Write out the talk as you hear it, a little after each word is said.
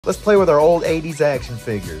Let's play with our old 80s action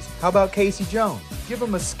figures. How about Casey Jones? Give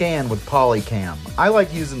him a scan with Polycam. I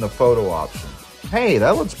like using the photo option. Hey,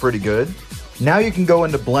 that looks pretty good. Now you can go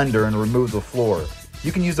into Blender and remove the floor.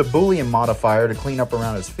 You can use a Boolean modifier to clean up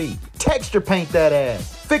around his feet. Texture paint that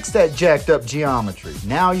ass. Fix that jacked up geometry.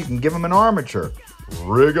 Now you can give him an armature.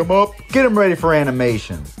 Rig him up. Get him ready for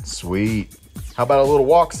animation. Sweet. How about a little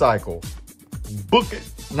walk cycle? Book it.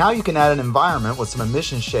 Now you can add an environment with some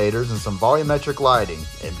emission shaders and some volumetric lighting.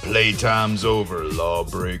 And playtime's over,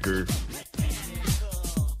 lawbreaker.